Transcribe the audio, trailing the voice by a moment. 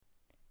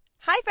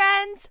Hi,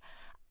 friends.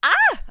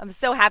 I'm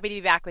so happy to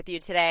be back with you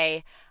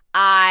today.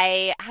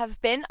 I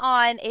have been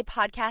on a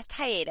podcast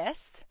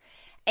hiatus,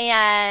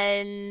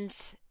 and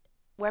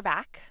we're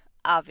back,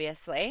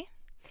 obviously.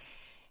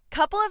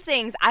 Couple of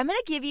things. I'm going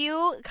to give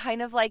you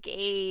kind of like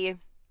a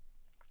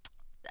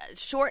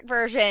short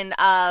version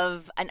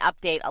of an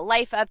update, a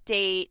life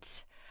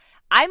update.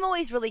 I'm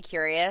always really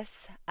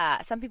curious.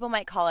 Some people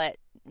might call it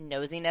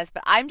nosiness,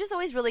 but I'm just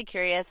always really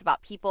curious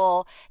about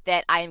people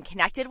that I'm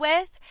connected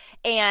with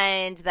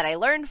and that I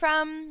learn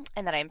from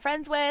and that I'm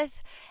friends with,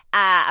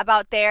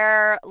 about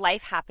their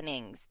life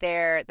happenings,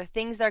 the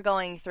things they're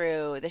going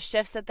through, the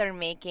shifts that they're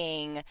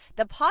making,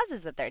 the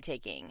pauses that they're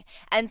taking.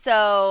 And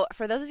so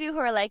for those of you who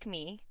are like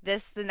me,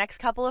 the next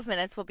couple of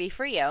minutes will be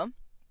for you.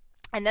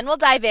 And then we'll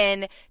dive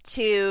in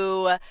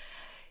to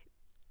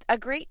a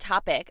great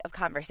topic of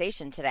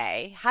conversation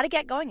today, how to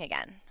get going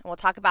again. And we'll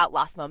talk about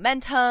lost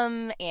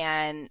momentum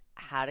and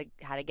how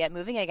to get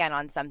moving again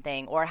on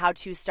something, or how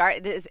to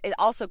start. It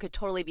also could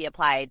totally be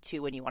applied to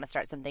when you want to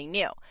start something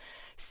new.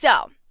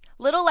 So,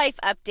 little life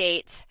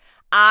update.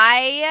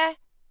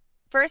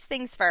 First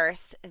things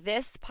first,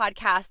 this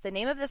podcast, the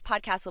name of this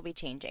podcast will be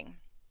changing.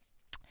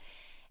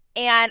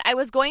 And I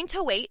was going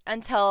to wait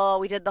until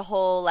we did the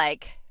whole,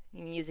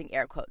 using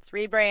air quotes,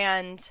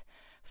 rebrand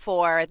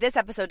for this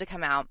episode to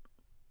come out.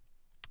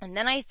 And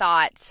then I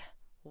thought,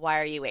 why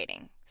are you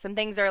waiting? Some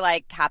things are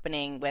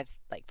happening with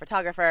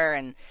photographer,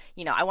 and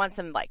I want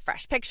some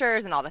fresh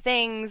pictures and all the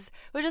things,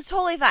 which is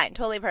totally fine,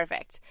 totally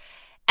perfect.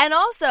 And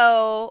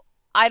also,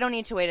 I don't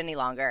need to wait any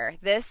longer.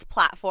 This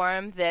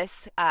platform,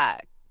 this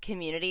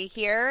community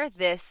here,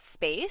 this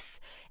space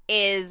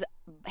is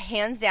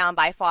hands down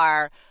by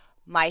far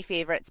my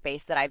favorite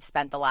space that I've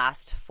spent the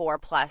last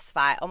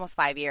almost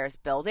 5 years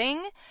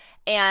building.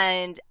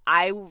 And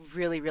I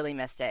really, really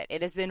missed it.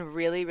 It has been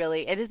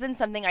it has been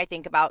something I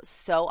think about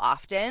so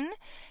often,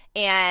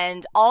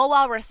 and all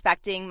while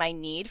respecting my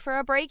need for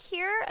a break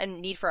here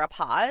and need for a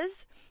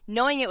pause,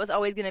 knowing it was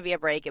always going to be a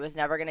break. It was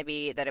never going to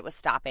be that it was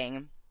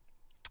stopping.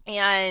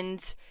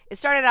 And it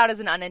started out as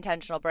an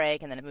unintentional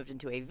break, and then it moved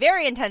into a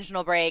very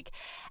intentional break.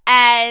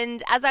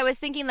 And as I was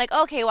thinking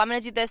okay, well, I'm going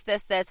to do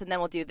this, and then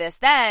we'll do this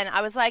then,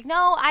 I was like,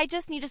 no, I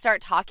just need to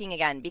start talking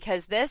again,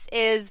 because this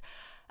is,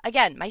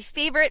 again, my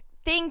favorite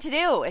thing to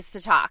do is to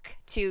talk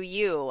to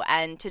you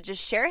and to just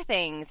share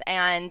things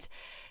and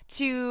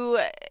to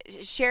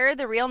share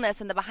the realness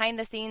and the behind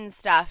the scenes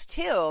stuff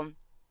too.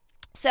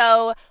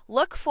 So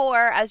look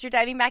for, as you're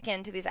diving back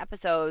into these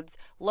episodes,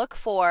 look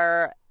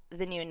for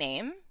the new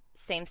name,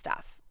 same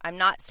stuff. I'm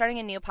not starting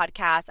a new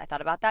podcast. I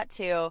thought about that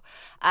too.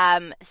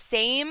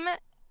 Same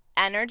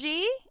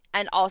energy.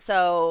 And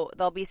also,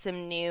 there'll be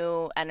some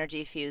new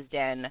energy fused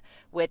in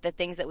with the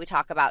things that we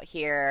talk about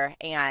here.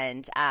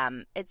 And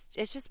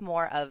it's just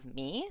more of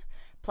me,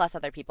 plus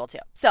other people too.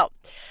 So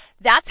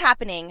that's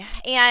happening.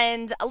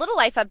 And a little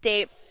life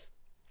update.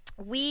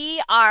 We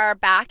are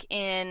back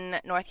in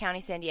North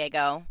County, San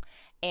Diego.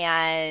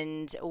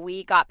 And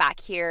we got back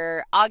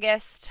here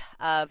August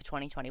of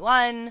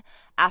 2021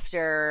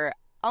 after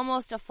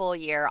almost a full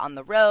year on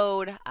the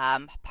road.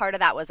 Part of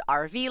that was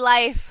RV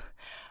life.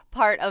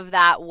 Part of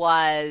that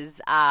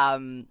was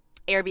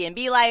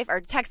Airbnb life,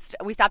 or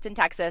we stopped in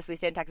Texas. We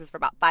stayed in Texas for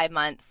about 5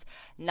 months,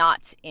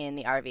 not in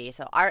the RV.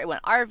 So it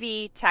went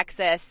RV,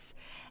 Texas,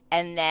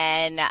 and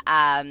then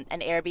an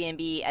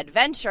Airbnb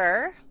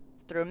adventure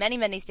through many,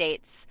 many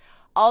states,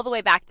 all the way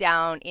back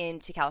down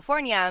into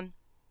California,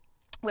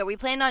 where we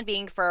planned on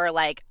being for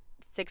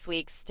 6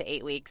 weeks to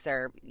 8 weeks,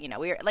 or, we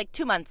were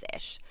 2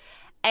 months-ish.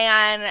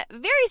 And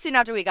very soon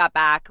after we got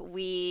back,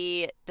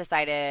 we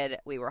decided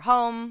we were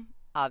home.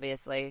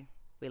 Obviously,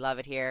 we love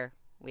it here.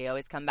 We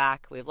always come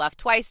back. We've left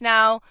twice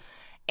now,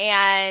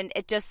 and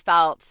it just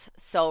felt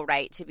so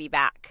right to be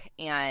back.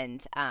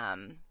 And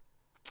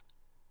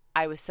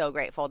I was so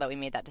grateful that we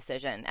made that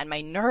decision, and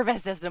my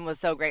nervous system was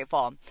so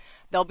grateful.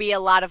 There'll be a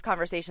lot of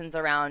conversations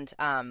around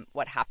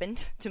what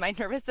happened to my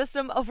nervous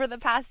system over the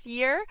past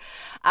year,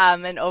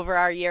 and over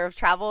our year of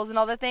travels and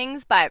all the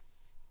things, but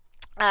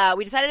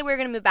we decided we were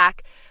going to move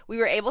back. We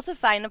were able to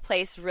find a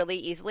place really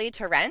easily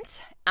to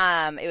rent.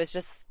 It was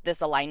just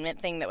this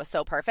alignment thing that was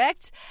so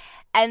perfect.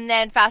 And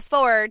then fast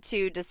forward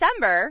to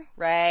December,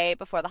 right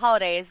before the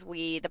holidays,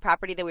 the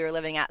property that we were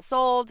living at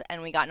sold,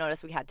 and we got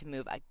notice we had to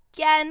move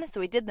again. So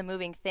we did the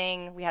moving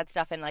thing. We had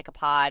stuff in a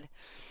pod,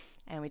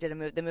 and we did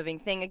the moving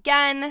thing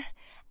again.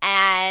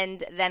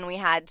 And then we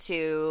had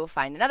to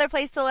find another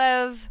place to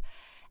live.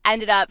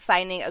 Ended up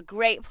finding a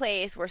great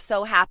place. We're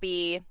so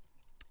happy.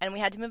 And we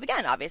had to move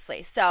again,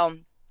 obviously. So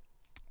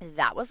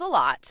that was a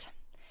lot.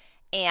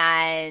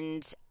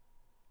 And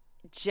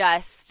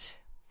just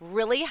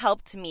really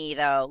helped me,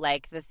 though.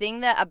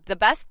 The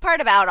best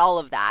part about all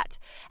of that,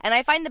 and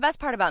I find the best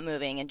part about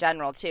moving in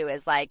general, too,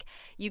 is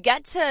you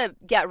get to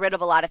get rid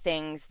of a lot of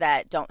things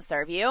that don't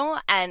serve you.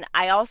 And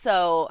I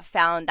also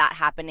found that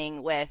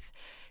happening with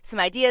some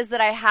ideas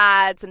that I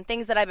had, some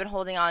things that I've been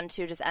holding on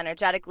to just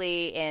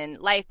energetically in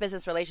life,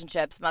 business,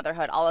 relationships,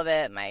 motherhood, all of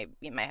it, my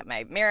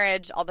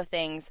marriage, all the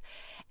things.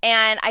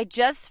 And I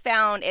just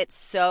found it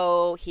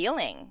so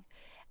healing.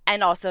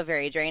 and also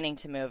very draining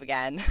to move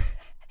again.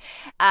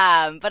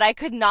 But I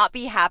could not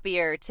be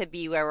happier to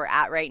be where we're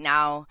at right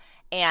now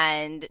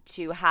and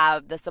to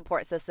have the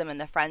support system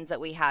and the friends that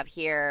we have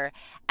here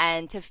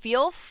and to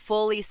feel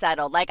fully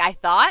settled. Like I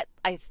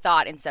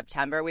thought in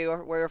September we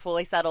were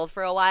fully settled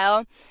for a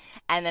while.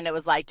 And then it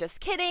was like, just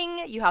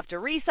kidding, you have to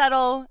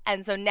resettle.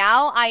 And so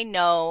now I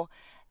know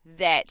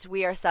that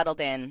we are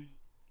settled in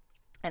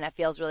and it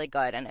feels really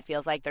good. And it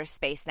feels like there's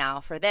space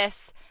now for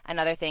this and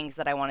other things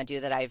that I want to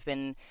do that I've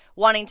been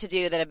wanting to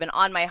do that have been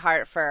on my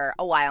heart for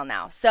a while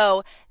now.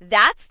 So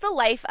that's the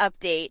life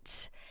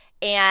update.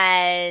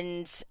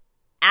 And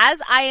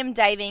as I am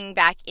diving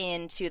back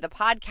into the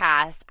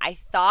podcast, I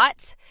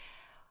thought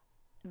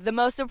the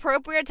most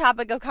appropriate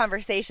topic of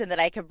conversation that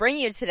I could bring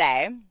you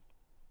today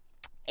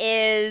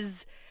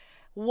is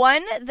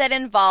one that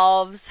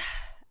involves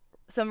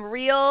some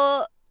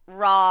real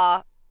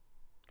raw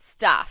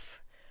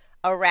stuff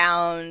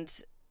around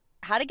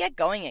how to get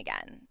going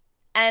again.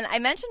 And I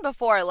mentioned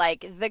before,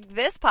 like,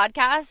 this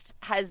podcast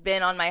has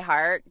been on my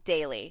heart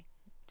daily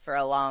for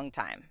a long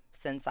time.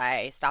 Since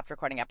I stopped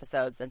recording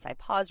episodes, since I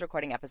paused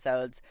recording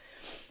episodes.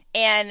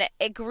 And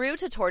it grew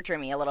to torture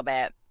me a little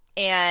bit.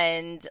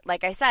 And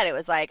like I said, it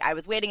was like I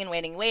was waiting and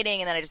waiting and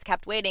waiting, and then I just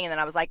kept waiting, and then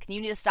I was like, you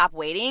need to stop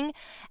waiting.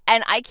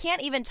 And I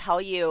can't even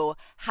tell you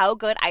how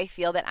good I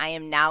feel that I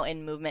am now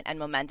in movement and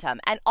momentum.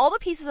 And all the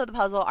pieces of the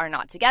puzzle are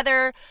not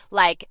together.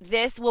 Like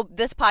this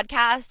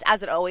podcast,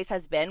 as it always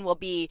has been, will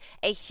be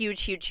a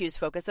huge, huge, huge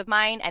focus of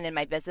mine and in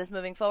my business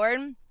moving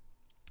forward.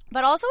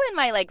 But also in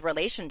my like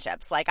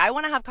relationships. Like I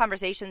want to have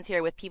conversations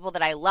here with people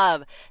that I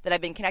love, that I've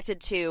been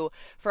connected to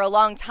for a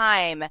long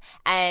time,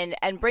 and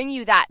bring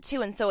you that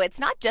too. And so it's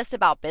not just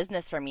about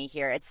business for me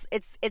here. It's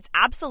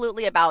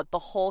absolutely about the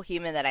whole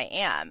human that I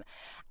am.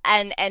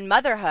 And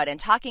motherhood, and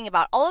talking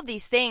about all of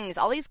these things,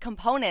 all these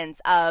components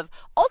of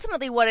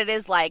ultimately what it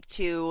is like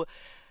to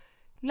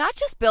not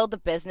just build the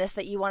business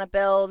that you want to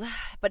build,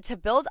 but to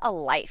build a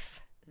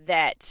life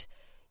that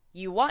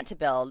you want to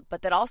build,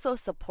 but that also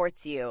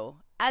supports you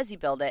as you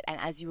build it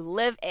and as you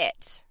live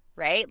it,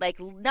 right? Like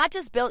not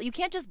just build, you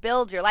can't just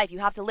build your life, you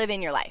have to live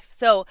in your life.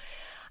 So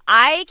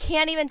I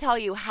can't even tell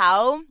you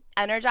how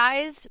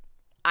energized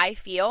I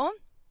feel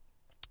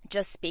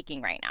just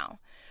speaking right now.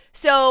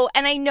 So,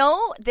 and I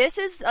know this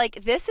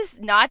is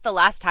not the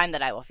last time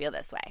that I will feel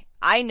this way.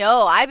 I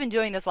know I've been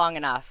doing this long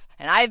enough,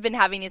 and I've been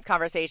having these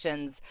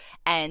conversations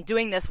and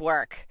doing this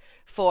work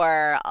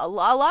for a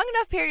long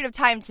enough period of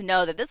time to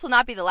know that this will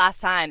not be the last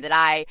time that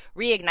I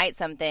reignite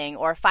something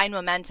or find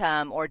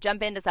momentum or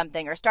jump into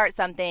something or start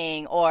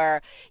something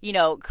or,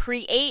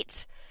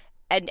 create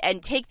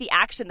and take the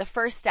action, the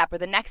first step or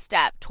the next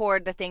step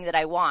toward the thing that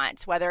I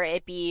want, whether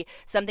it be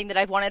something that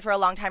I've wanted for a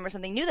long time or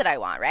something new that I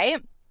want,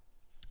 right?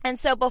 And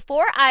so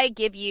before I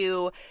give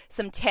you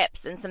some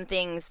tips and some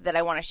things that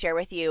I want to share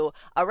with you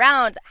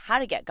around how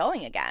to get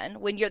going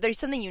again, when there's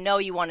something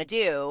you want to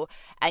do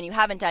and you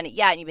haven't done it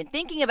yet and you've been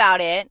thinking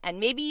about it, and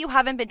maybe you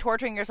haven't been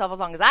torturing yourself as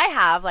long as I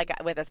have, like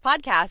with this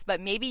podcast,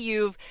 but maybe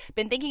you've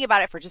been thinking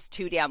about it for just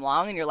too damn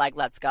long and you're like,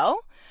 let's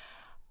go.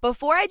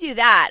 Before I do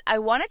that, I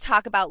want to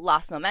talk about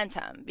lost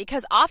momentum,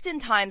 because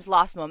oftentimes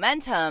lost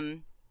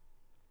momentum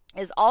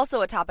is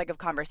also a topic of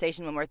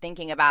conversation when we're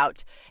thinking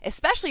about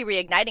especially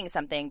reigniting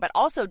something, but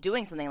also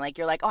doing something. Like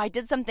you're like, oh, I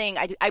did something.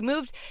 I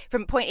moved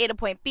from point A to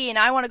point B and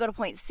I want to go to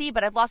point C,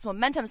 but I've lost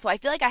momentum. So I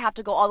feel like I have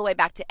to go all the way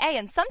back to A.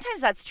 And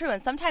sometimes that's true.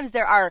 And sometimes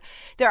there are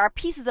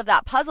pieces of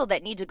that puzzle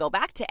that need to go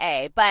back to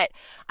A. But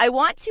I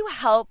want to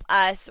help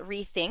us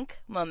rethink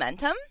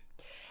momentum.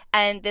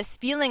 And this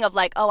feeling of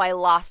like, oh, I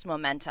lost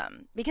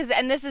momentum.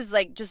 And this is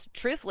like, just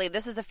truthfully,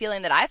 this is the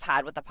feeling that I've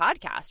had with the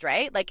podcast,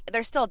 right? Like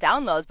there's still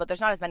downloads, but there's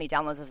not as many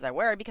downloads as there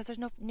were because there's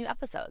no new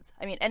episodes.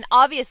 I mean, and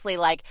obviously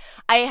like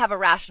I have a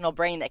rational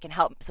brain that can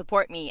help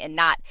support me in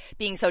not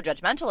being so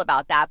judgmental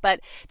about that.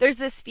 But there's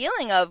this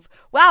feeling of,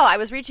 wow, I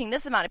was reaching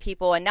this amount of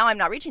people and now I'm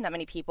not reaching that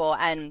many people.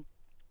 And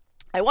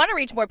I want to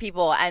reach more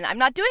people and I'm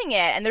not doing it.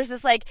 And there's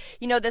this like,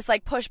 this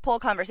like push-pull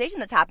conversation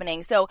that's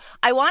happening. So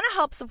I want to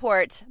help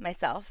support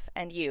myself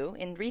and you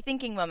in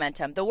rethinking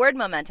momentum, the word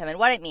momentum and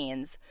what it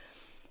means.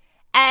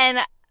 And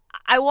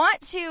I want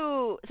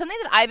to, something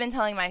that I've been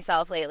telling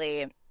myself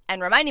lately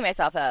and reminding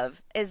myself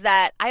of is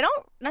that I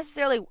don't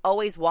necessarily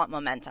always want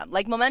momentum.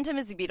 Like momentum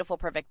is a beautiful,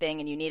 perfect thing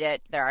and you need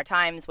it. There are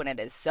times when it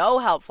is so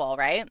helpful,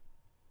 right?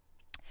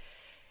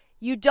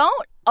 You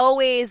don't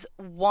always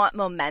want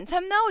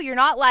momentum, though. You're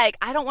not like,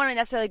 I don't want to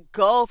necessarily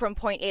go from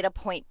point A to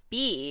point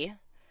B,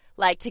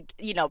 like to,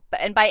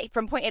 and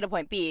from point A to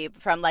point B,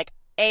 from like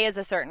A is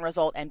a certain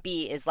result and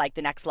B is like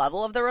the next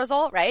level of the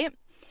result, right?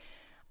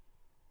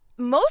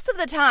 Most of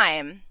the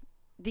time,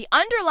 the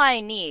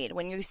underlying need,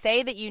 when you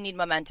say that you need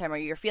momentum or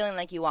you're feeling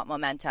like you want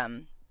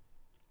momentum,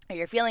 or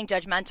you're feeling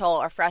judgmental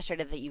or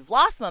frustrated that you've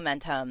lost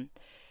momentum,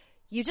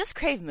 you just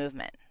crave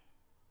movement.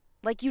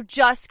 Like you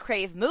just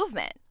crave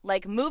movement,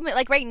 like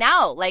right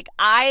now, like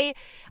I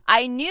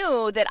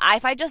knew that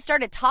if I just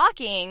started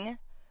talking,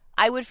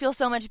 I would feel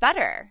so much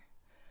better.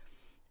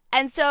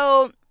 And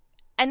so,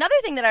 another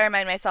thing that I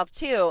remind myself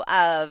too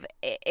of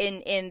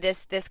in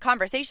this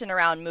conversation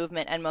around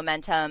movement and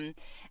momentum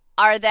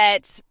are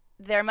that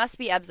there must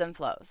be ebbs and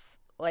flows.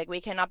 Like,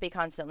 we cannot be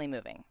constantly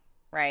moving,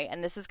 right?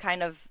 And this is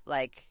kind of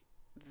like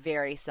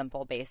very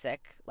simple,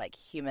 basic, like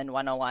human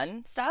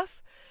 101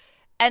 stuff.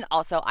 And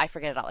also, I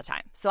forget it all the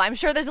time. So I'm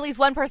sure there's at least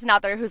one person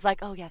out there who's like,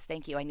 oh, yes,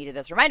 thank you. I needed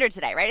this reminder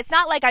today, right? It's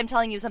not like I'm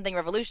telling you something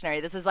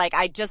revolutionary. This is like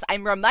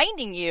I'm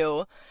reminding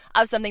you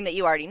of something that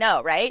you already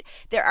know, right?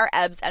 There are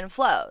ebbs and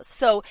flows.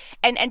 So,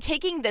 and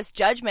taking this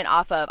judgment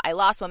off of, I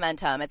lost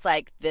momentum, it's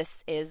like,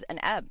 this is an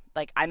ebb.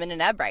 Like, I'm in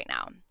an ebb right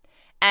now.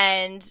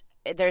 And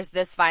there's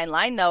this fine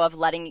line, though, of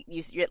letting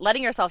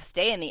yourself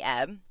stay in the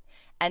ebb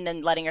and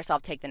then letting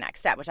yourself take the next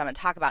step, which I'm going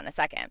to talk about in a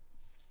second.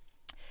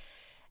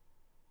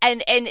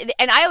 And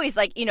I always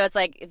it's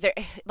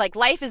like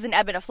life is an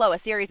ebb and a flow, a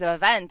series of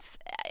events.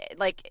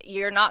 Like,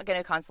 you're not going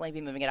to constantly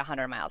be moving at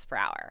 100 miles per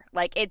hour.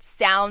 Like, it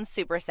sounds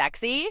super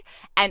sexy,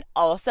 and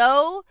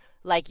also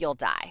like you'll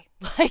die.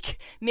 Like,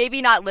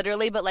 maybe not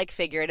literally, but like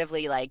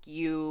figuratively, like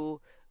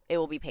it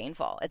will be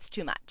painful. It's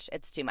too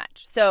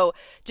much. So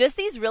just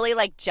these really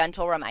like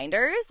gentle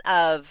reminders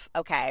of,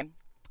 okay,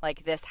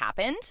 like this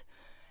happened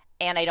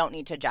and I don't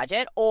need to judge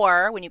it.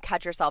 Or when you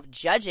catch yourself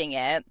judging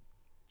it,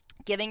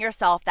 giving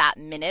yourself that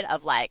minute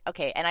of like,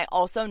 okay, and I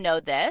also know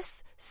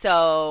this,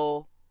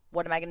 so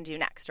what am I going to do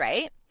next,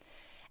 right?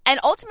 And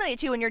ultimately,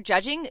 too, when you're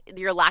judging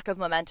your lack of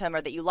momentum,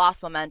 or that you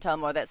lost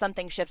momentum, or that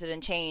something shifted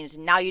and changed,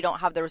 and now you don't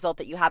have the result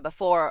that you had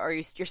before, or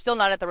you're still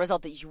not at the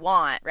result that you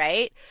want,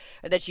 right?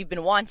 Or that you've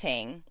been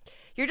wanting,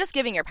 you're just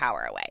giving your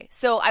power away.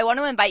 So I want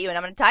to invite you, and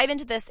I'm going to dive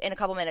into this in a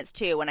couple minutes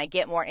too, when I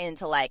get more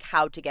into like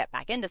how to get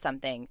back into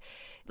something.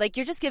 Like,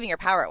 you're just giving your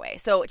power away.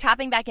 So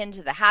tapping back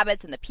into the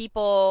habits and the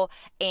people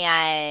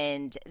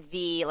and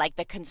the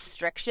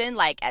constriction,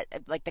 like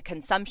the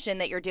consumption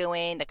that you're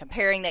doing, the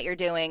comparing that you're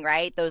doing,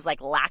 right? Those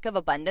like lack of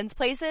abundance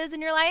places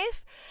in your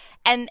life.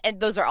 And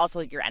those are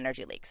also your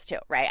energy leaks too,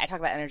 right? I talk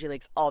about energy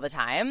leaks all the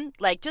time.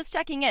 Like, just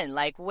checking in,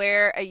 like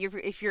where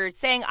if you're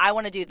saying, I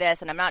want to do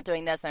this and I'm not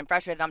doing this and I'm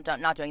frustrated,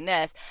 I'm not doing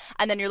this.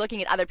 And then you're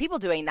looking at other people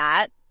doing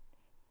that.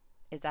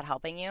 Is that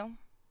helping you?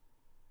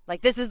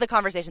 Like, this is the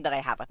conversation that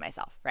I have with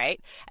myself, right?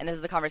 And this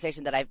is the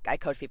conversation that I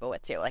coach people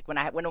with too. Like,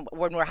 when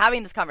we're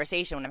having this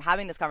conversation, when I'm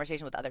having this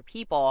conversation with other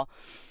people,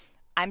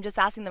 I'm just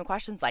asking them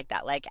questions like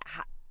that. Like,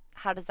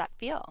 how does that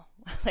feel?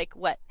 Like,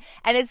 what?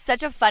 And it's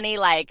such a funny,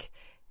 like,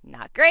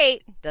 not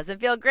great, doesn't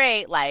feel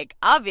great, like,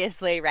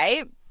 obviously,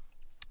 right?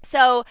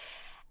 So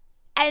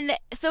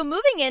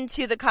moving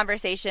into the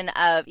conversation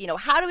of,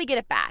 how do we get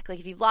it back? Like,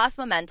 if you've lost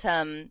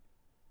momentum,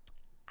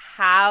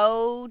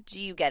 how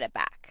do you get it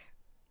back?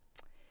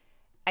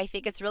 I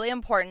think it's really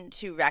important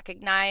to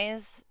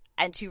recognize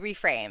and to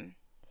reframe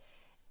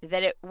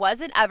that it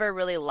wasn't ever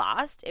really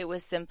lost. It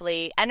was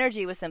simply,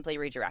 energy was simply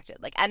redirected.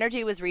 Like,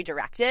 energy was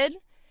redirected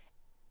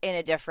in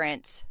a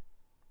different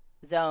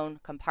zone,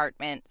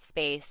 compartment,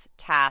 space,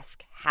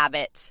 task,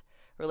 habit,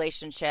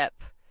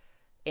 relationship,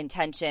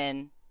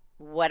 intention,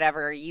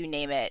 whatever you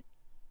name it,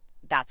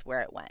 that's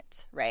where it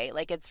went, right?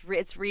 Like, it's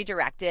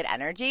redirected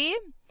energy.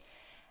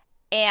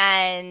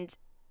 And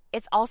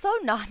it's also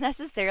not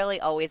necessarily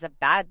always a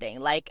bad thing.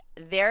 Like,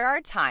 there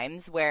are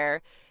times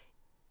where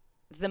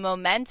the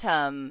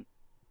momentum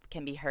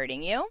can be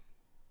hurting you.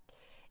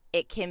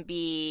 It can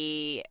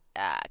be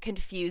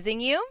confusing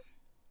you.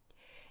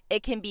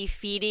 It can be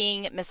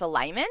feeding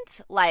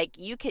misalignment. Like,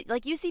 you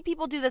see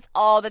people do this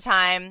all the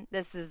time.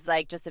 This is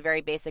like just a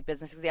very basic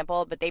business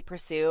example, but they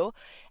pursue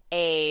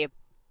a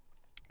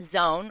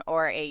zone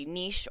or a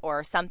niche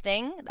or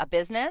something, a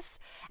business,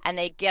 and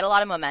they get a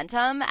lot of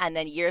momentum, and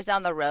then years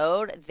down the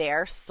road,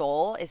 their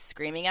soul is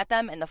screaming at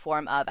them in the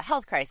form of a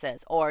health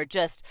crisis, or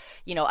just,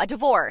 a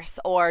divorce,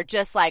 or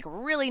just like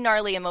really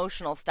gnarly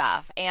emotional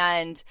stuff.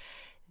 And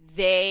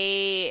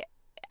they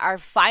are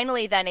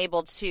finally then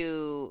able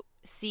to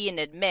see and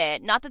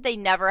admit, not that they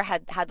never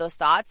had those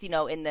thoughts,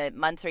 in the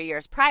months or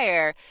years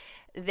prior,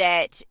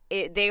 that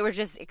they were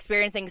just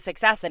experiencing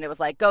success and it was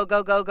like go,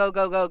 go, go, go,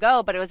 go, go,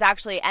 go. But it was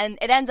actually, and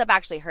it ends up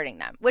actually hurting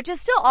them, which is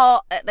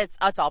still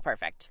it's all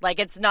perfect. Like,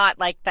 it's not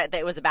like that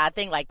it was a bad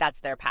thing. Like, that's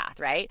their path,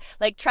 right?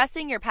 Like,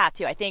 trusting your path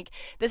too. I think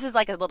this is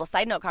like a little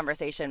side note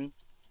conversation.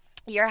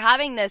 You're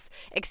having this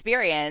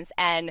experience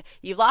and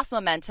you've lost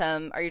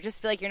momentum, or you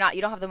just feel like you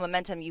don't have the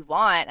momentum you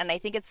want. And I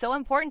think it's so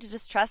important to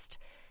just trust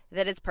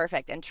that it's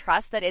perfect, and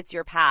trust that it's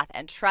your path,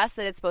 and trust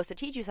that it's supposed to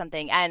teach you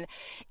something. And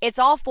it's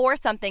all for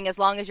something, as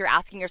long as you're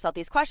asking yourself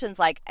these questions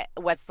like,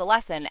 what's the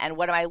lesson, and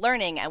what am I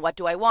learning, and what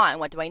do I want, and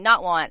what do I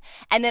not want?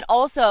 And then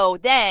also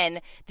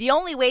the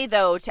only way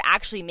though to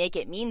actually make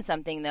it mean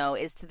something though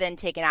is to then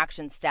take an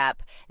action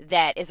step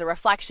that is a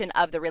reflection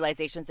of the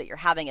realizations that you're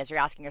having as you're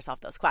asking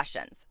yourself those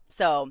questions.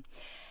 So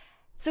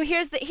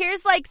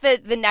here's like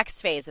the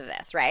next phase of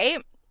this,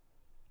 right?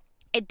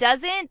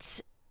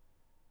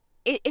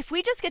 If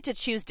we just get to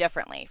choose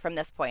differently from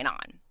this point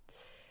on,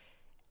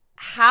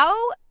 how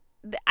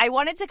I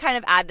wanted to kind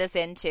of add this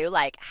into,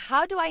 like,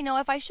 how do I know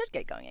if I should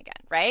get going again,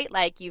 right?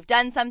 Like, you've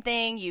done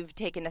something, you've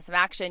taken some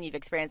action, you've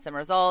experienced some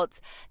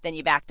results, then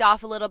you backed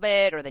off a little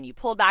bit, or then you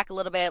pulled back a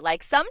little bit.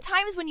 Like,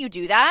 sometimes when you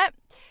do that,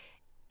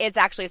 it's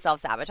actually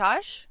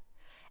self-sabotage.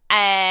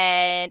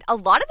 And a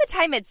lot of the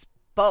time it's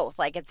both.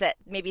 Like, it's that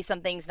maybe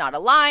something's not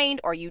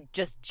aligned, or you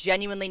just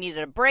genuinely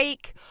needed a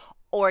break,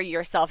 or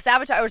you're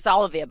self-sabotage, or it's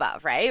all of the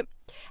above, right?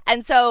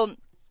 And so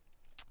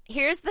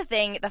here's the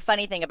thing, the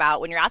funny thing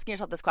about when you're asking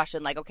yourself this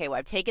question, like, okay, well,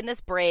 I've taken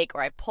this break,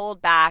 or I've pulled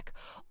back,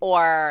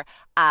 or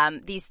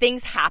these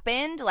things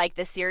happened, like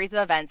this series of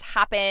events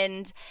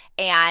happened,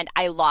 and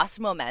I lost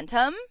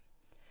momentum.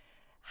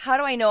 How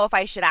do I know if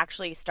I should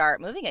actually start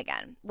moving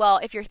again?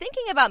 Well, if you're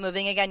thinking about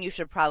moving again, you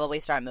should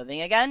probably start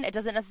moving again. It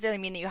doesn't necessarily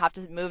mean that you have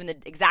to move in the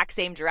exact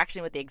same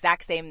direction with the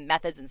exact same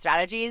methods and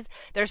strategies.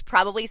 There's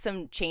probably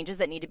some changes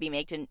that need to be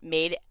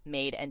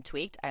made and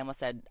tweaked.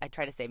 I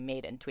tried to say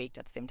made and tweaked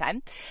at the same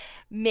time.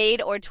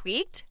 Made or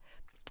tweaked.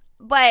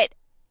 But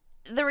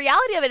the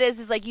reality of it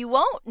is like, you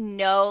won't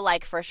know,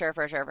 like, for sure.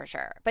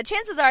 But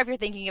chances are, if you're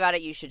thinking about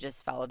it, you should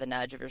just follow the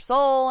nudge of your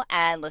soul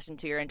and listen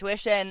to your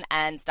intuition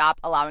and stop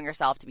allowing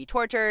yourself to be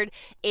tortured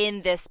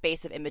in this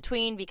space of in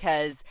between,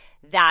 because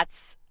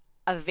that's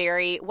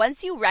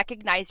once you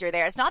recognize you're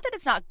there, it's not that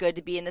it's not good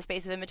to be in the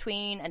space of in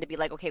between and to be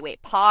like, okay,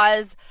 wait,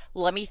 pause,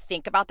 let me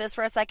think about this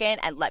for a second,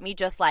 and let me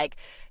just like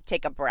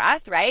take a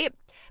breath, right?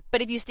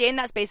 But if you stay in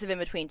that space of in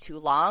between too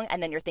long,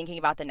 and then you're thinking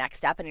about the next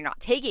step and you're not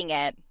taking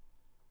it,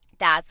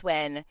 that's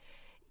when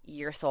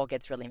your soul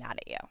gets really mad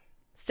at you.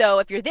 So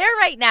if you're there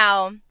right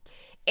now,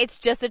 it's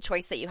just a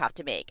choice that you have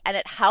to make. And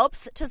it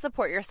helps to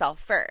support yourself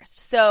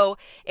first. So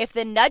if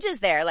the nudge is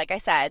there, like I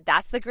said,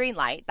 that's the green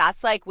light.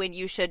 That's like when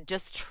you should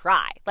just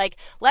try. Like,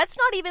 let's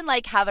not even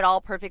like have it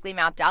all perfectly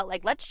mapped out.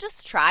 Like, let's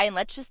just try and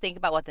let's just think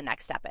about what the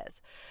next step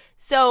is.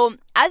 So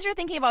as you're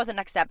thinking about what the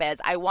next step is,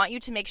 I want you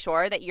to make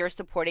sure that you're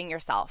supporting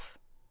yourself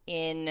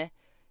in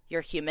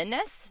your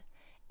humanness,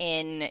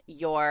 in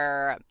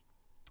your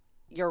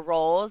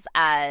roles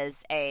as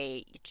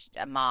a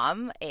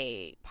mom,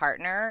 a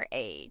partner,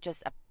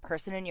 just a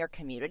person in your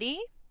community.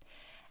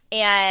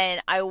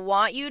 And I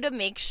want you to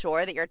make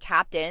sure that you're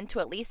tapped into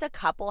at least a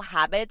couple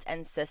habits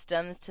and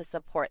systems to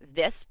support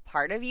this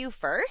part of you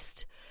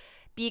first,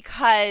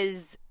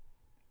 because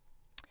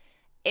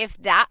if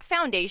that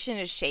foundation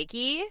is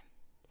shaky,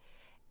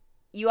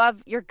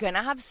 you're going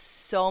to have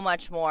so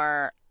much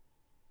more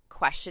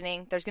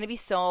questioning. There's going to be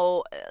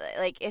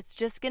it's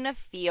just going to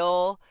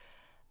feel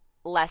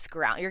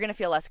you're going to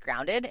feel less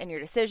grounded in your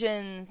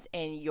decisions,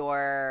 in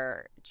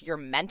your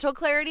mental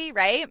clarity,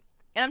 right?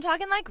 And I'm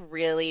talking like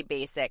really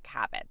basic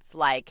habits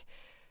like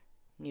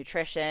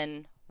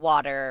nutrition,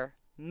 water,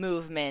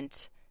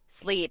 movement,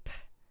 sleep,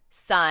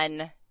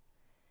 sun.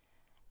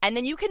 And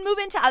then you can move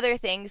into other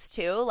things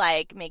too,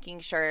 like making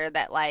sure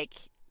that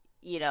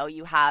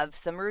you have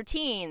some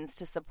routines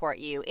to support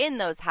you in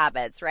those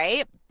habits,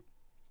 right?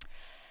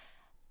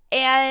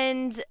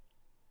 And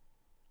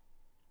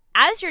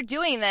as you're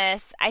doing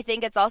this, I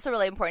think it's also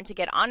really important to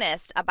get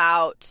honest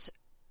about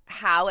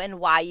how and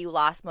why you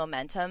lost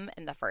momentum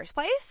in the first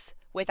place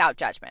without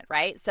judgment,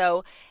 right?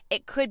 So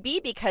it could be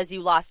because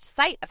you lost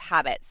sight of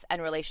habits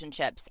and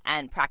relationships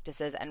and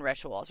practices and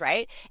rituals,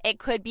 right? It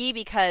could be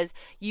because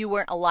you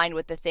weren't aligned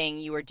with the thing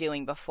you were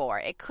doing before.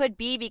 It could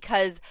be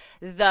because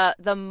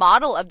the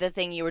model of the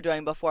thing you were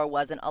doing before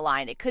wasn't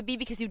aligned. It could be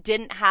because you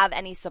didn't have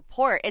any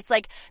support. It's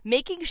like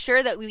making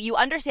sure that you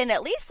understand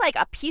at least like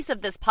a piece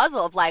of this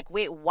puzzle of like,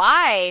 wait,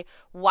 why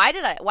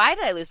did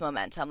I lose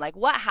momentum? Like,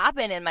 what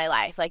happened in my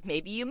life? Like,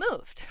 maybe you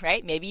moved,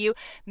 right? Maybe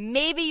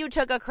you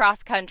took a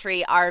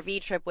cross-country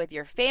RV trip with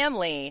your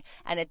family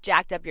and it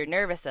jacked up your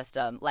nervous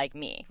system like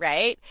me,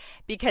 right?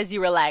 Because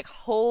you were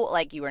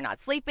you were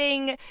not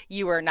sleeping,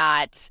 you were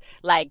not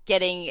like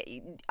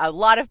getting a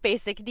lot of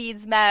basic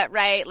needs met,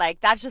 right? Like,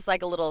 that's just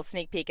like a little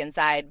sneak peek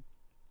inside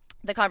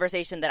the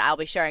conversation that I'll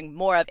be sharing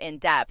more of in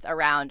depth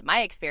around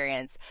my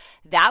experience.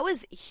 That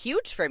was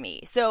huge for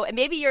me. So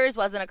maybe yours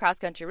wasn't a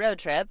cross-country road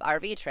trip,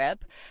 RV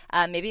trip.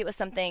 Maybe it was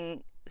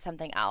something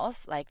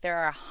else. Like, there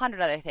are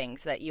 100 other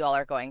things that we all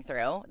are going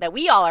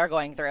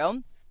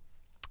through,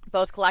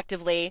 both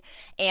collectively.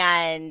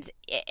 And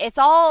it's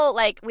all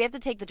like, we have to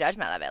take the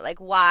judgment of it. Like,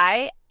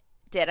 why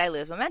did I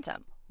lose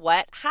momentum?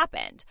 What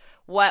happened?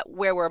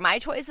 Where were my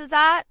choices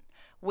at?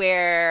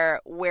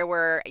 Where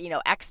were,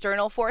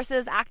 external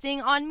forces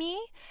acting on me?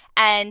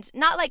 And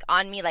not like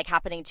on me, like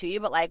happening to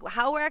you, but like,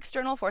 how were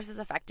external forces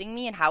affecting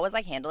me and how was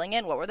I handling it?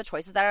 And what were the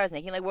choices that I was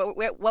making? Like, what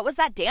was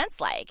that dance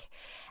like?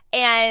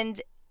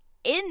 And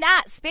in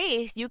that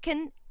space, you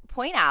can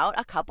point out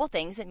a couple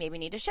things that maybe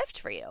need to shift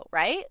for you,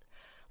 right?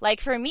 Like,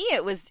 for me,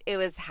 it was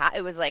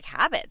like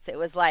habits. It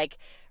was like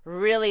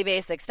really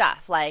basic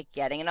stuff, like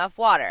getting enough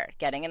water,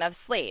 getting enough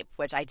sleep,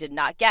 which I did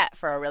not get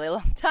for a really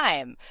long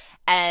time.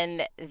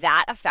 And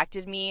that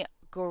affected me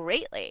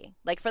greatly,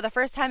 like for the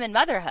first time in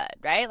motherhood,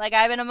 right? Like,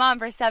 I've been a mom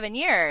for 7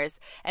 years,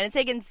 and it's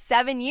taken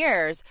 7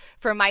 years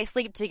for my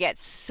sleep to get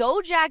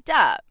so jacked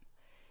up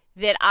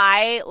that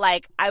I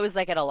was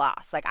like at a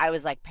loss. Like, I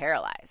was like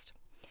paralyzed.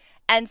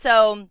 And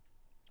so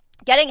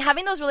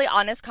having those really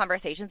honest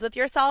conversations with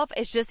yourself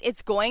is just,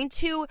 it's going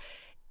to,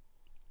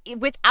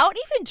 without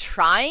even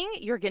trying,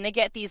 you're going to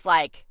get these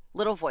like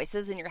little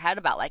voices in your head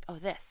about like, oh,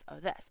 this, oh,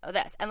 this, oh,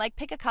 this. And like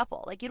pick a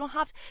couple. Like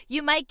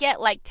you might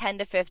get like 10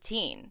 to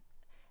 15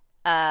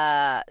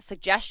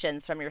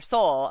 suggestions from your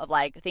soul of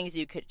like things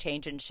you could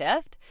change and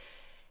shift.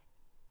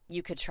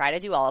 You could try to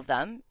do all of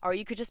them, or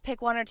you could just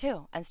pick one or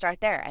two and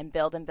start there and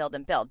build and build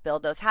and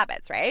build those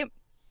habits, right?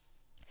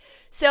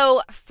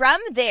 So from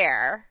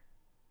there,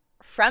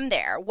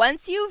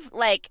 once you've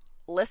like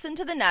listened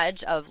to the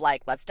nudge of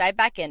like, let's dive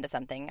back into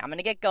something. I'm going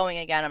to get going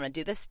again. I'm going to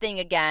do this thing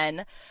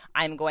again.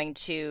 I'm going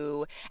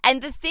to,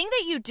 and the thing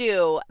that you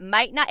do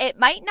might not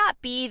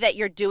be that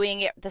you're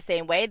doing it the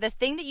same way. The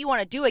thing that you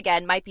want to do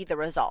again might be the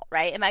result,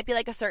 right? It might be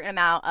like a certain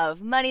amount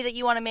of money that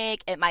you want to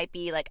make. It might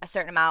be like a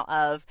certain amount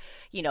of,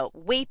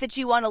 weight that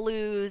you want to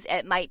lose.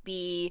 It might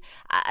be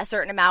a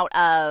certain amount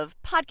of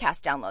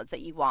podcast downloads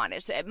that you want.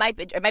 It might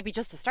be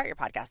just to start your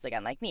podcast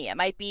again, like me. It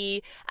might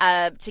be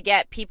to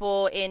get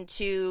people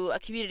into a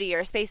community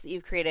or a space that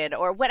you've created,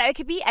 or what. It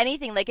could be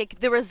anything. Like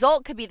the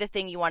result could be the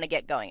thing you want to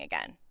get going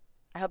again.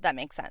 I hope that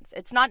makes sense.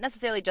 It's not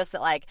necessarily just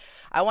that like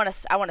I want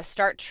to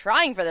start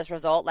trying for this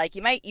result. Like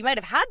you might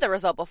have had the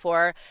result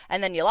before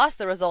and then you lost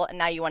the result and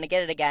now you want to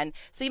get it again.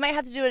 So you might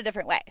have to do it a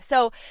different way.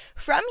 So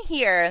from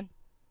here,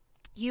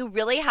 you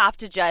really have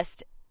to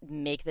just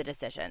make the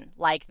decision.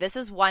 Like this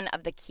is one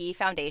of the key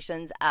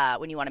foundations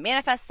when you want to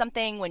manifest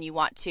something, when you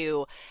want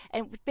to,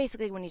 and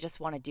basically when you just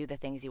want to do the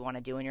things you want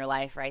to do in your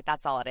life, right?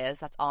 That's all it is.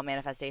 That's all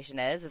manifestation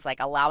is like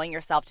allowing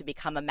yourself to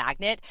become a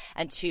magnet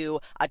and to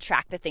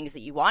attract the things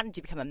that you want and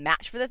to become a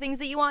match for the things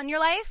that you want in your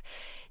life.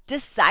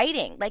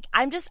 Deciding like,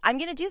 I'm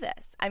going to do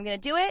this. I'm going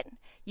to do it.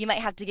 You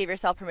might have to give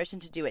yourself permission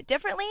to do it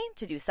differently,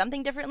 to do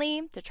something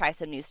differently, to try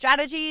some new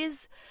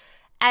strategies.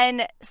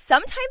 And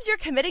sometimes you're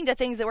committing to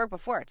things that worked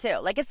before too.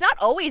 Like it's not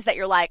always that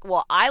you're like,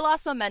 well, I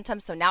lost momentum,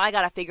 so now I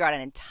got to figure out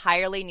an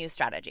entirely new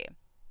strategy.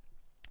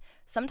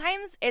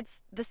 Sometimes it's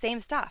the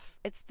same stuff.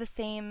 It's the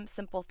same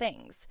simple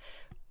things.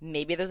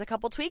 Maybe there's a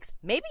couple tweaks,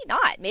 maybe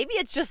not. Maybe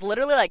it's just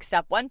literally like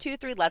step 1, 2,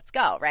 3, let's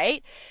go,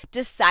 right?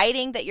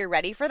 Deciding that you're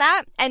ready for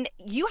that. And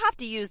you have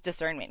to use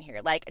discernment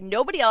here. Like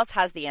nobody else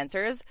has the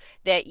answers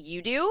that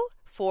you do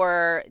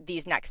for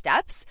these next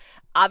steps.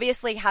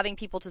 Obviously, having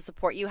people to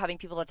support you, having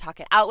people to talk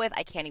it out with,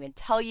 I can't even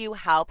tell you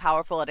how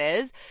powerful it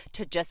is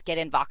to just get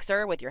in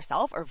Voxer with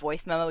yourself or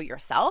voice memo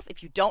yourself.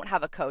 If you don't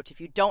have a coach, if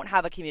you don't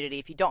have a community,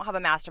 if you don't have a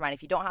mastermind,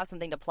 if you don't have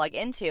something to plug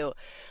into,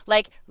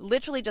 like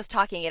literally just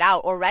talking it out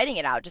or writing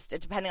it out, just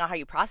depending on how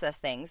you process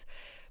things,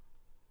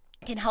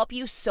 can help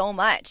you so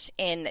much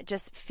in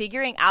just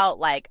figuring out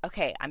like,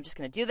 okay, I'm just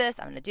going to do this.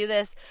 I'm going to do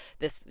this,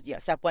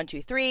 step 1,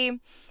 2, 3.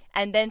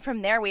 And then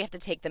from there, we have to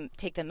take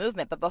the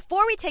movement. But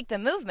before we take the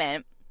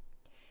movement,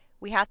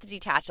 we have to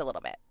detach a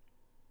little bit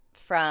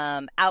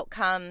from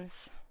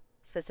outcomes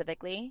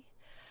specifically.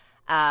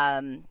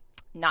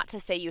 Not to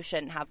say you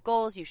shouldn't have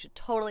goals. You should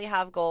totally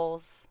have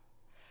goals.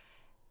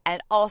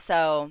 And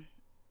also,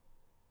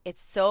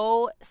 it's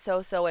so,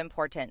 so, so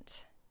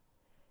important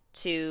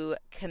to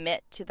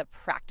commit to the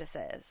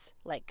practices.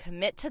 Like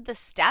commit to the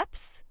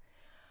steps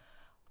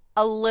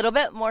a little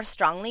bit more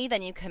strongly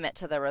than you commit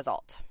to the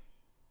result.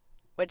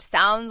 Which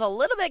sounds a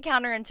little bit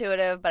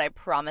counterintuitive, but I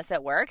promise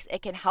it works.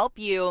 It can help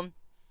you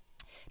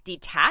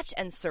detach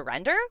and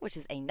surrender, which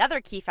is another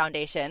key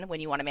foundation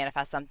when you want to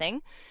manifest something,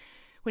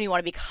 when you want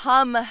to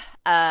become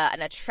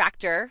an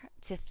attractor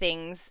to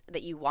things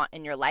that you want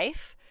in your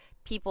life,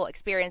 people,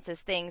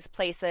 experiences, things,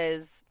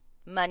 places,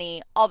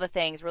 money, all the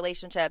things,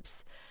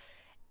 relationships.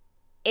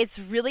 It's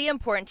really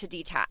important to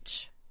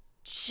detach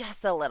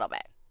just a little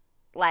bit.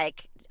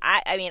 Like,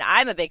 I mean,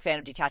 I'm a big fan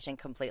of detaching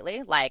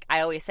completely. Like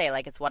I always say,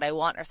 like it's what I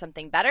want or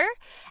something better.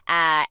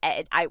 I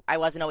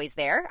wasn't always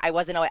there. I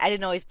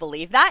didn't always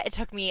believe that. It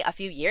took me a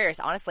few years,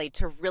 honestly,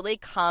 to really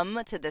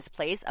come to this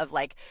place of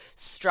like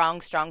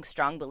strong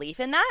belief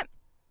in that.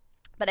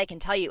 But I can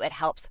tell you, it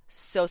helps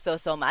so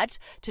much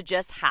to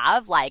just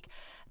have like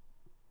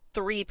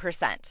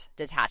 3%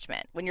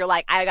 detachment. When you're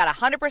like, I got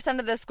 100%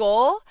 of this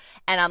goal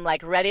and I'm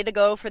like ready to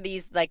go for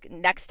these like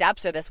next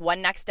steps or this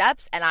one next step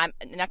and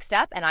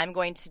I'm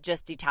going to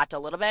just detach a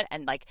little bit.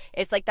 And like,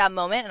 it's like that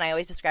moment. And I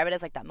always describe it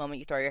as like that moment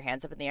you throw your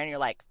hands up in the air and you're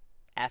like,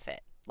 F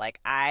it. Like,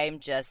 I'm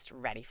just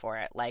ready for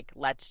it. Like,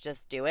 let's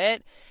just do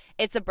it.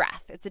 It's a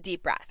breath. It's a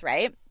deep breath,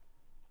 right?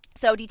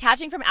 So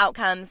detaching from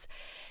outcomes,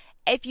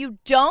 if you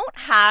don't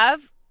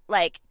have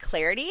like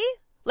clarity,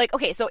 like,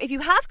 okay, so if you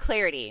have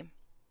clarity,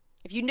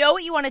 if you know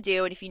what you want to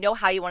do and if you know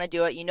how you want to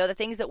do it, you know the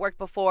things that worked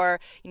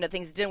before, you know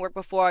things that didn't work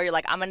before, you're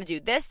like, I'm going to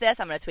do this,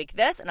 I'm going to tweak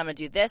this, and I'm going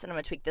to do this, and I'm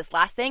going to tweak this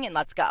last thing, and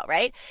let's go,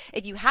 right?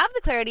 If you have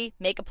the clarity,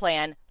 make a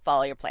plan,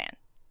 follow your plan.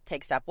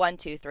 Take step 1,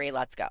 2, 3,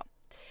 let's go.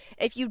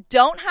 If you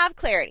don't have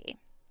clarity,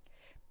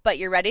 but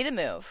you're ready to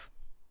move,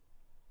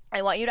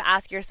 I want you to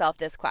ask yourself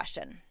this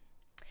question.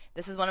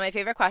 This is one of my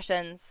favorite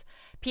questions.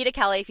 Peta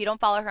Kelly, if you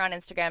don't follow her on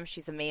Instagram,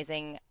 she's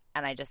amazing,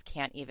 and I just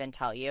can't even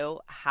tell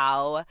you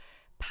how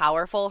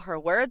powerful her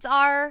words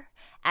are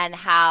and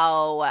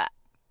how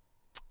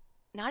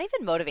not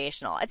even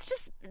motivational. It's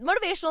just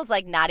motivational is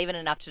like not even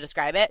enough to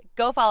describe it.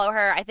 Go follow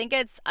her. I think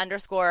it's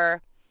 _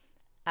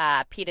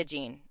 Peta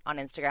Jean on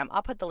Instagram.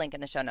 I'll put the link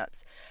in the show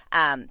notes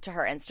to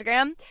her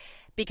Instagram,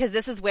 because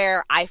this is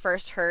where I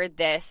first heard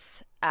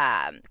this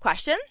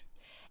question.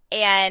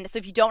 And so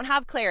if you don't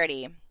have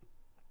clarity,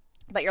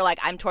 but you're like,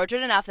 I'm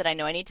tortured enough that I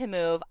know I need to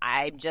move,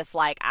 I'm just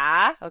like,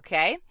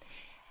 okay.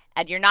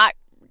 And you're not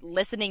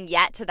listening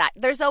yet to that.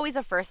 There's always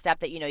a first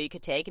step that you know you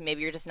could take, and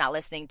maybe you're just not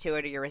listening to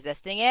it or you're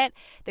resisting it.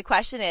 The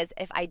question is,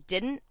 if I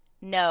didn't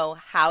know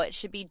how it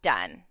should be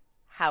done,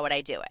 how would I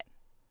do it?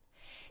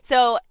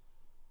 So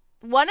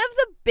one of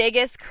the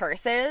biggest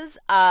curses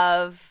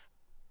of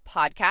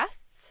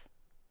podcasts,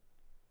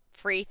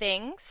 free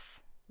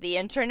things, the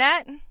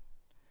internet,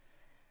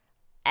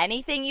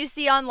 anything you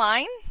see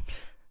online,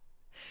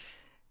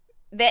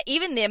 that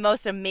even the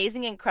most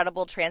amazing,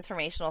 incredible,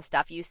 transformational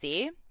stuff you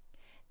see,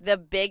 the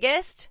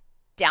biggest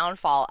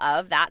downfall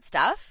of that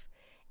stuff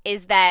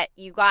is that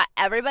you got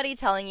everybody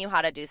telling you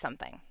how to do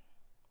something.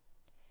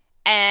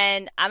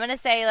 And I'm going to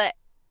say that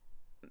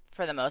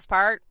for the most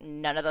part,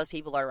 none of those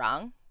people are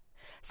wrong.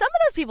 Some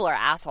of those people are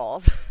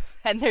assholes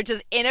and they're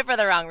just in it for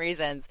the wrong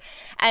reasons.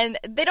 And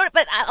they don't,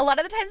 but a lot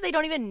of the times they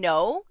don't even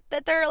know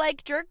that they're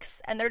like jerks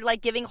and they're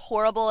like giving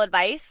horrible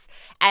advice.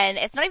 And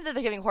it's not even that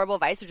they're giving horrible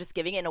advice, they're just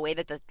giving it in a way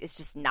that is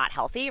just not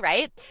healthy,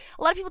 right?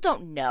 A lot of people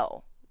don't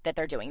know that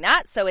they're doing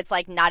that. So it's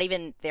like not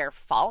even their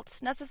fault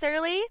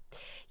necessarily.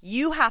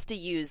 You have to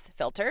use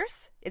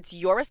filters. It's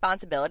your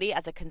responsibility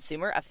as a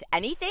consumer of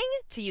anything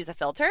to use a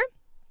filter.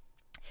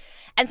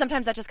 And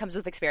sometimes that just comes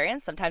with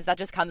experience. Sometimes that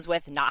just comes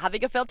with not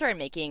having a filter and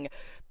making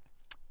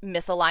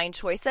misaligned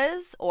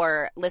choices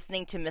or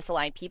listening to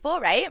misaligned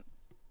people, right?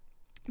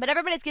 But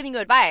everybody's giving you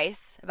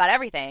advice about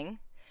everything,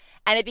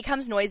 and it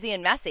becomes noisy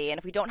and messy. And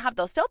if we don't have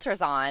those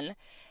filters on,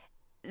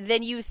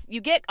 then you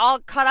get all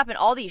caught up in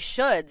all these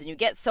shoulds, and you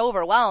get so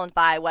overwhelmed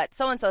by what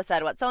so-and-so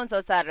said,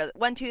 or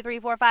 1, 2, 3,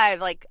 4,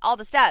 5, like all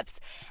the steps.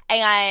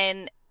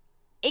 And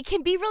it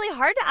can be really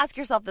hard to ask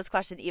yourself this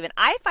question even.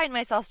 I find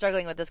myself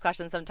struggling with this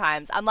question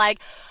sometimes. I'm like,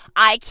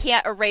 I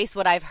can't erase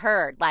what I've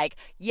heard. Like,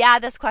 yeah,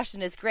 this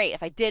question is great.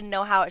 If I didn't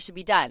know how it should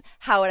be done,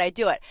 how would I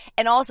do it?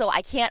 And also,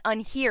 I can't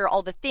unhear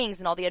all the things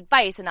and all the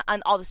advice and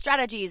all the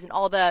strategies and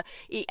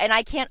and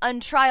I can't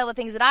untry all the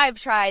things that I've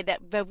tried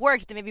that have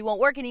worked that maybe won't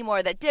work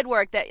anymore, that did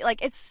work, that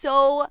like, it's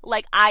so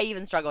like, I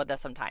even struggle with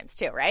this sometimes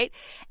too, right?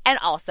 And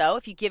also,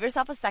 if you give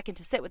yourself a second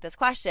to sit with this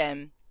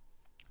question,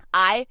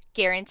 I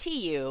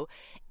guarantee you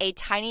a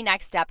tiny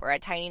next step or a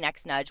tiny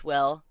next nudge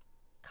will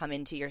come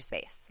into your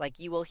space. Like,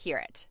 you will hear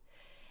it.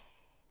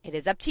 It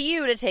is up to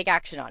you to take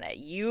action on it.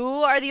 You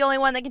are the only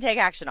one that can take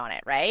action on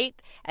it, right?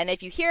 And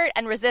if you hear it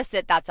and resist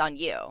it, that's on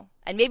you.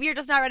 And maybe you're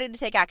just not ready to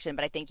take action,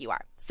 but I think you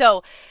are.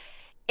 So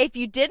if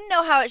you didn't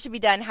know how it should be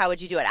done, how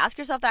would you do it? Ask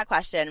yourself that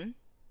question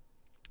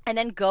and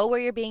then go where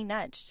you're being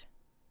nudged.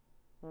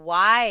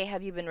 Why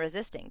have you been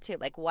resisting too?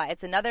 Like, why?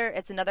 It's another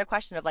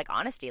question of like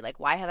honesty.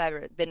 Like, why have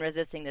I been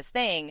resisting this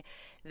thing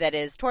that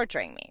is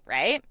torturing me,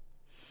 right?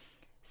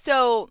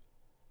 So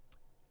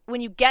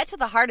when you get to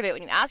the heart of it,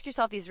 when you ask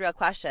yourself these real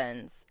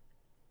questions,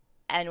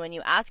 and when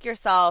you ask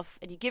yourself,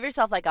 and you give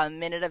yourself like a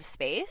minute of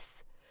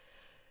space,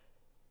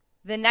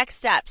 the next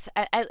steps,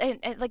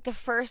 and like the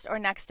first or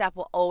next step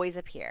will always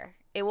appear.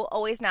 It will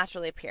always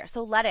naturally appear.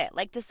 So let it.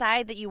 Like,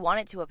 decide that you want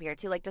it to appear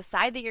too. Like,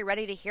 decide that you're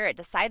ready to hear it.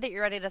 Decide that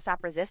you're ready to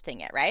stop resisting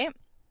it, right?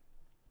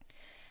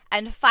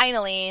 And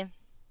finally,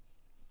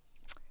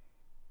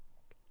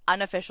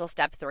 unofficial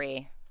step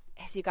 3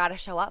 is you got to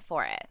show up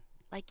for it.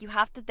 Like, you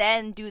have to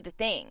then do the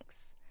things.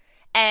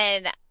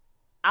 And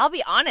I'll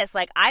be honest,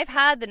 like, I've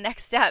had the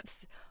next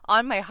steps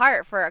on my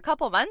heart for a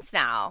couple months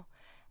now,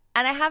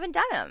 and I haven't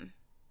done them.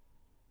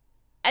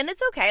 And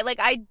it's okay. Like,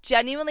 I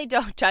genuinely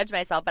don't judge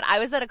myself, but I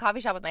was at a coffee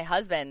shop with my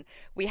husband.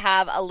 We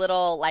have a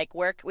little, like,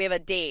 we have a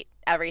date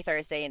every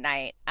Thursday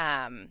night,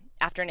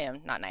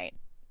 afternoon, not night.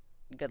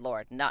 Good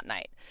Lord, not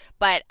night.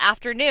 But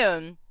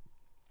afternoon,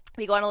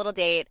 we go on a little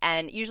date,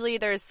 and usually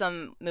there's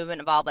some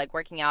movement involved, like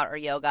working out or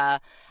yoga.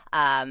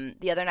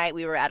 The other night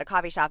we were at a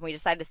coffee shop and we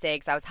decided to stay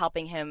because I was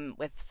helping him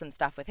with some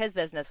stuff with his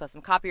business, with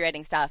some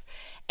copywriting stuff.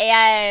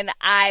 And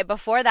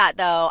before that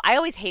though, I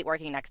always hate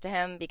working next to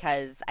him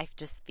because I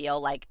just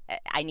feel like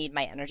I need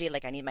my energy,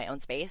 like I need my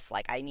own space,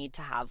 like I need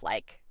to have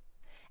like,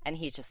 and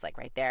he's just like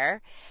right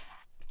there.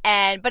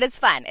 But it's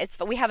fun.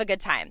 We have a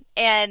good time.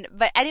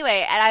 But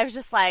anyway, and I was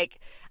just like,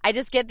 I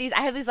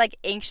have these like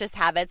anxious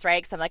habits,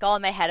 right? Cause I'm like all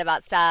in my head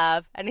about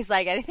stuff. And he's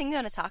like, anything you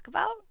want to talk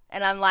about?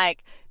 And I'm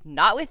like,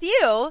 not with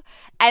you.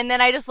 And then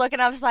I just look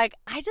and I was like,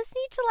 I just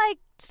need to like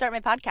start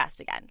my podcast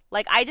again.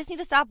 Like, I just need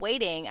to stop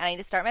waiting and I need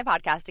to start my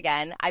podcast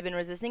again. I've been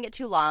resisting it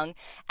too long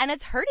and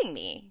it's hurting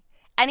me.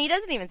 And he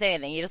doesn't even say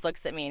anything. He just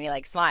looks at me and he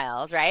like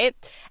smiles, right?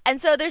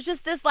 And so there's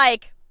just this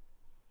like,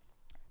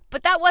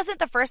 but that wasn't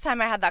the first time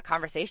I had that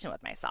conversation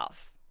with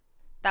myself.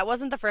 That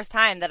wasn't the first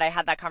time that I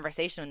had that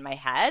conversation in my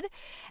head.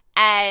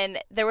 And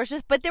there was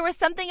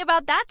something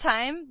about that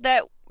time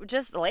that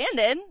just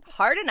landed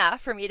hard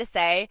enough for me to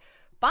say,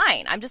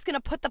 fine, I'm just going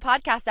to put the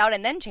podcast out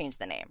and then change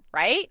the name,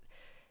 right?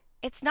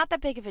 it's not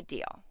that big of a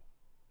deal.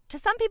 To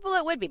some people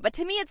it would be, but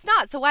to me it's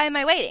not. So why am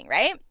I waiting,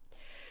 right?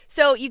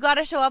 So you got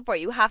to show up for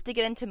it. You have to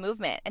get into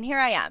movement. And here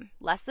I am,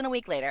 less than a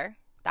week later.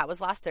 That was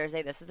last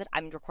Thursday. This is it.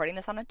 I'm recording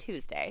this on a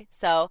Tuesday.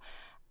 So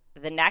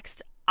the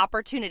next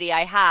opportunity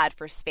I had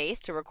for space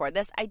to record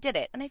this, I did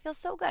it. And I feel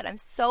so good. I'm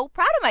so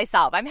proud of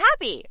myself. I'm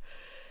happy.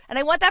 And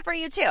I want that for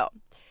you too.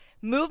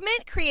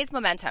 Movement creates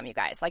momentum, you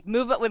guys. Like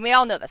movement, when we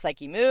all know this,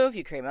 like you move,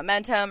 you create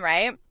momentum,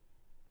 right?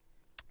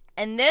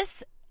 And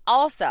this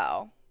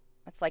also,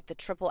 it's like the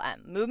triple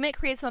M. Movement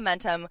creates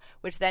momentum,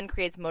 which then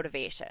creates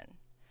motivation.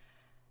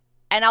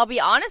 And I'll be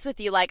honest with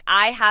you, like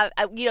I have,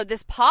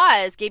 this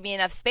pause gave me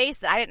enough space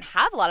that I didn't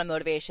have a lot of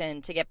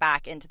motivation to get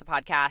back into the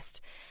podcast,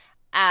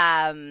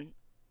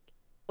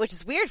 which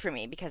is weird for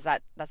me because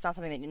that's not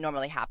something that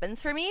normally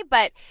happens for me.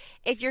 But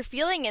if you're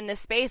feeling in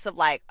this space of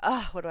like,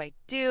 oh, what do I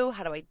do?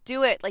 How do I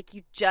do it? Like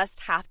you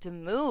just have to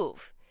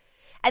move.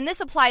 And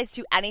this applies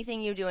to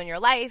anything you do in your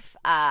life.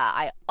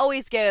 I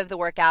always give the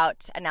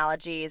workout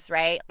analogies,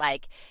 right?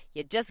 Like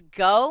you just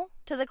go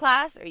to the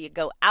class or you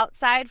go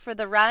outside for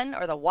the run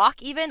or the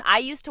walk even. I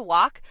used to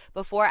walk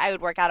before I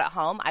would work out at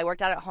home. I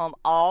worked out at home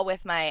all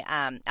with my,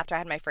 after I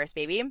had my first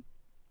baby.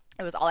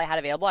 It was all I had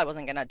available. I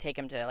wasn't going to take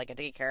him to like a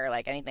daycare or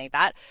like anything like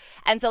that.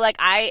 And so like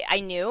I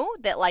knew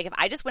that like if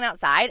I just went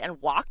outside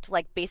and walked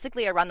like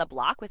basically around the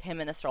block with him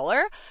in the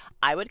stroller,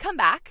 I would come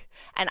back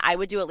and I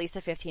would do at least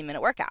a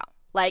 15-minute workout.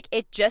 Like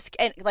it just,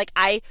 like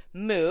I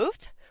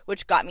moved,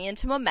 which got me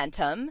into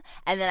momentum.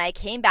 And then I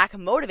came back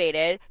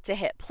motivated to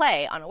hit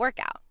play on a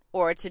workout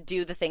or to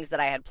do the things that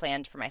I had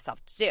planned for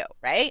myself to do.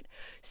 Right.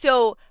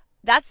 So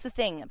that's the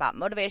thing about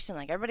motivation.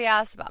 Like everybody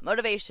asks about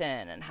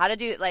motivation and how to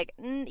do it. Like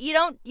you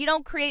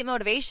don't create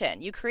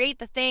motivation. You create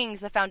the things,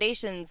 the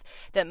foundations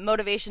that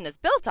motivation is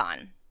built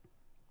on.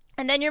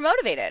 And then you're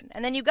motivated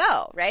and then you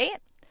go. Right.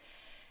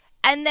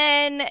 And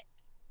then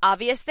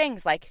obvious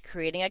things like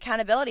creating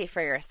accountability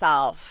for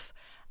yourself.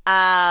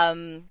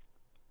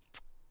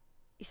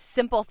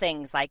 Simple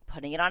things like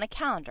putting it on a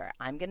calendar.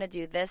 I'm going to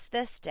do this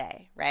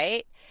day,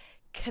 right?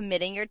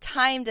 Committing your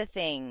time to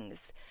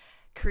things,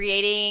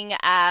 creating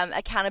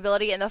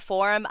accountability in the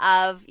form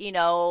of,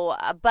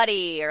 a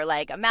buddy or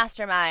like a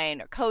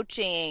mastermind or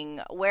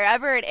coaching,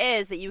 wherever it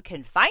is that you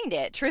can find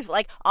it. Truth,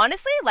 like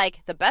honestly,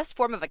 like the best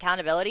form of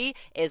accountability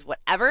is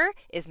whatever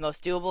is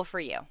most doable for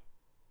you.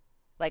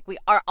 Like we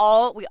are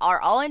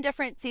all in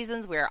different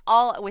seasons. We are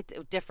all with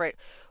different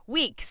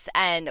weeks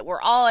and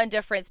we're all in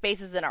different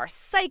spaces in our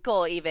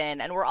cycle even.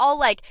 And we're all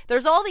like,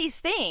 there's all these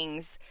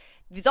things,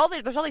 there's all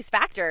these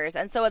factors.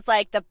 And so it's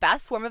like the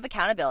best form of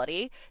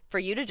accountability for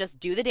you to just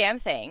do the damn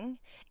thing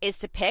is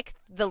to pick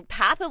the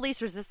path of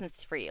least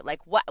resistance for you. Like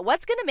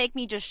what's going to make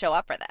me just show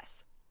up for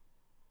this?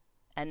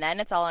 And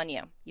then it's all on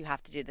you. You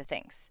have to do the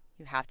things.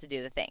 You have to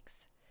do the things.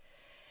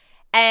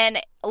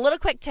 And a little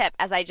quick tip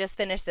as I just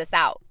finish this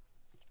out.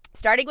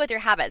 Starting with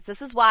your habits.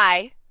 This is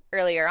why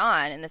earlier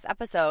on in this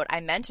episode, I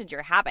mentioned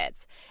your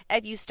habits.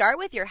 If you start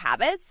with your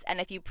habits and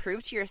if you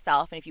prove to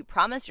yourself and if you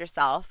promise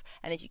yourself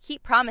and if you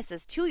keep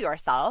promises to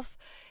yourself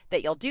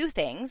that you'll do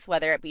things,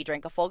 whether it be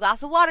drink a full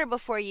glass of water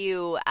before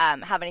you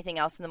have anything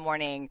else in the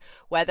morning,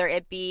 whether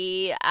it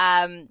be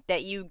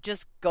that you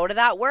just go to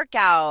that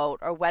workout,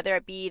 or whether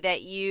it be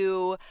that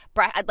you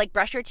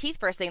brush your teeth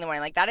first thing in the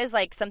morning. Like that is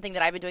like something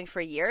that I've been doing for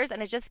years,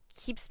 and it just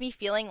keeps me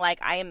feeling like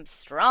I am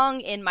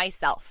strong in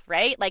myself,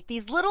 right? Like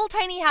these little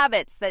tiny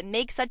habits that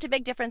make such a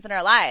big difference in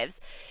our lives.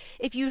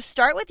 If you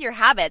start with your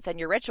habits and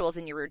your rituals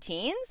and your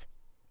routines,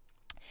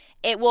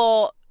 it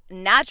will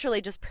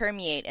naturally just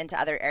permeate into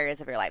other areas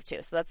of your life too.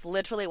 So that's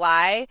literally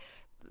why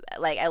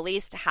like at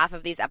least half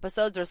of these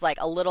episodes there's like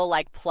a little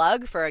like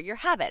plug for your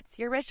habits,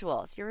 your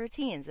rituals, your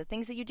routines, the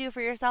things that you do for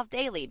yourself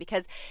daily,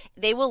 because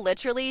they will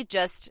literally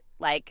just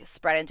like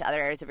spread into other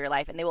areas of your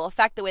life and they will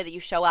affect the way that you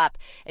show up.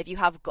 If you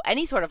have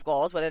any sort of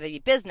goals, whether they be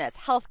business,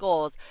 health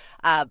goals,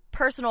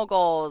 personal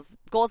goals,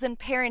 goals in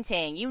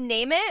parenting, you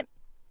name it,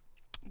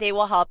 they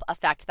will help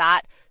affect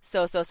that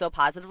so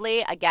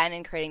positively, again,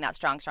 in creating that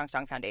strong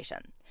foundation.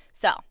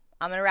 So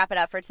I'm going to wrap it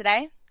up for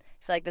today.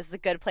 I feel like this is a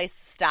good place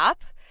to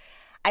stop.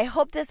 I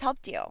hope this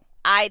helped you.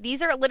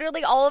 These are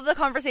literally all of the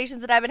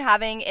conversations that I've been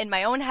having in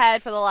my own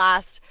head for the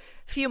last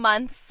few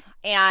months,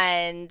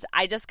 and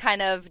I just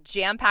kind of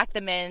jam-packed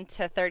them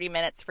into 30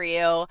 minutes for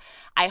you.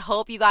 I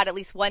hope you got at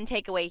least one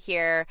takeaway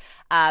here,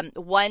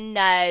 one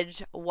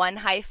nudge, one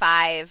high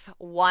five,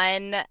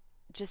 one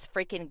just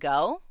freaking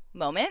go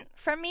moment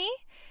from me.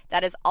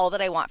 That is all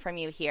that I want from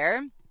you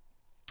here.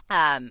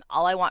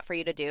 All I want for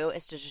you to do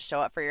is to just show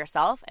up for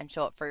yourself and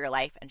show up for your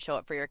life and show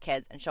up for your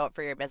kids and show up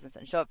for your business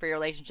and show up for your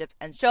relationships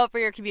and show up for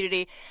your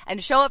community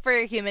and show up for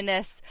your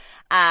humanness.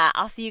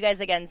 I'll see you guys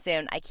again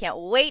soon. I can't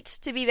wait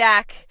to be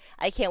back.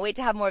 I can't wait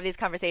to have more of these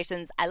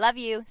conversations. I love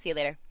you. See you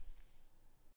later.